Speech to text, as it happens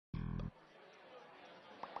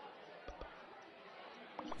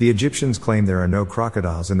The Egyptians claim there are no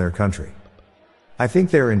crocodiles in their country. I think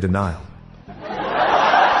they're in denial.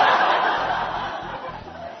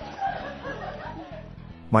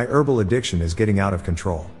 My herbal addiction is getting out of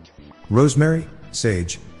control. Rosemary,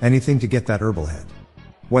 sage, anything to get that herbal head.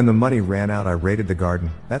 When the money ran out, I raided the garden.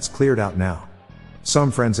 That's cleared out now. Some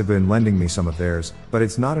friends have been lending me some of theirs, but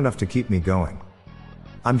it's not enough to keep me going.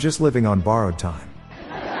 I'm just living on borrowed time.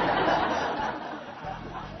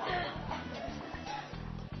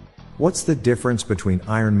 What's the difference between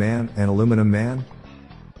Iron Man and Aluminum Man?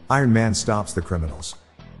 Iron Man stops the criminals.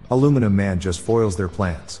 Aluminum Man just foils their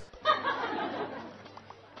plans.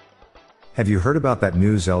 Have you heard about that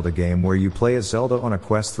new Zelda game where you play as Zelda on a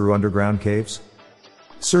quest through underground caves?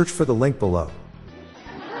 Search for the link below.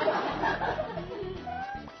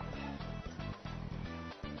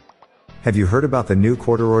 Have you heard about the new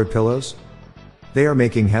corduroy pillows? They are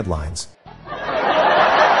making headlines.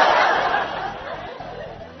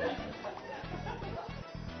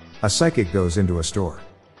 A psychic goes into a store.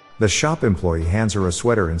 The shop employee hands her a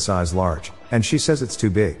sweater in size large, and she says it's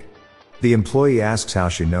too big. The employee asks how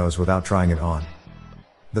she knows without trying it on.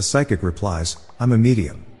 The psychic replies, "I'm a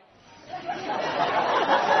medium."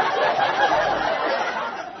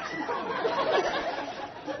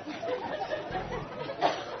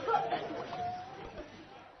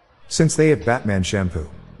 Since they have Batman shampoo,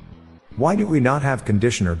 why do we not have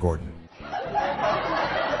conditioner, Gordon?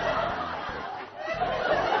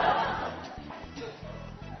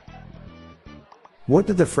 What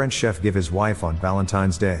did the French chef give his wife on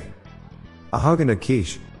Valentine's Day? A hug and a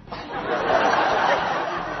quiche.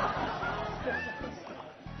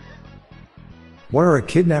 What are a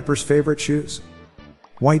kidnapper's favorite shoes?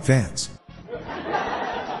 White Vans.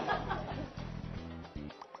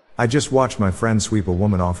 I just watched my friend sweep a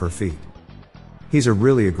woman off her feet. He's a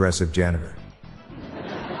really aggressive janitor.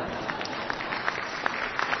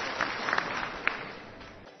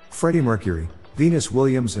 Freddie Mercury, Venus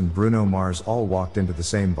Williams and Bruno Mars all walked into the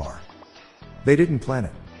same bar. They didn't plan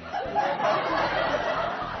it.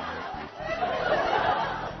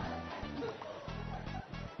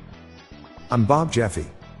 I'm Bob Jeffy.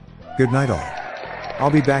 Good night all. I'll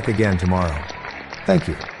be back again tomorrow. Thank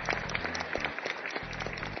you.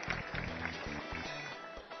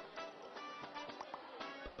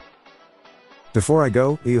 Before I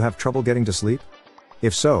go, do you have trouble getting to sleep?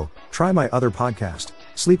 If so, try my other podcast,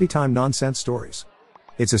 Sleepy Time Nonsense Stories.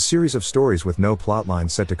 It's a series of stories with no plotline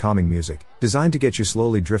set to calming music, designed to get you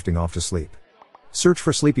slowly drifting off to sleep. Search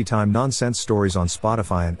for Sleepy Time Nonsense Stories on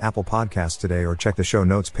Spotify and Apple Podcasts today, or check the show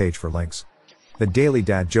notes page for links. The Daily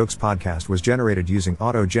Dad Jokes podcast was generated using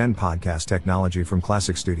Auto-Gen podcast technology from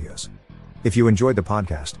Classic Studios. If you enjoyed the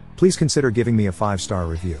podcast, please consider giving me a 5-star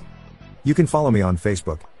review. You can follow me on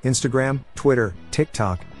Facebook, Instagram, Twitter,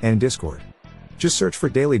 TikTok, and Discord. Just search for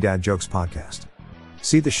Daily Dad Jokes Podcast.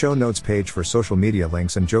 See the show notes page for social media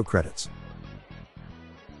links and joke credits.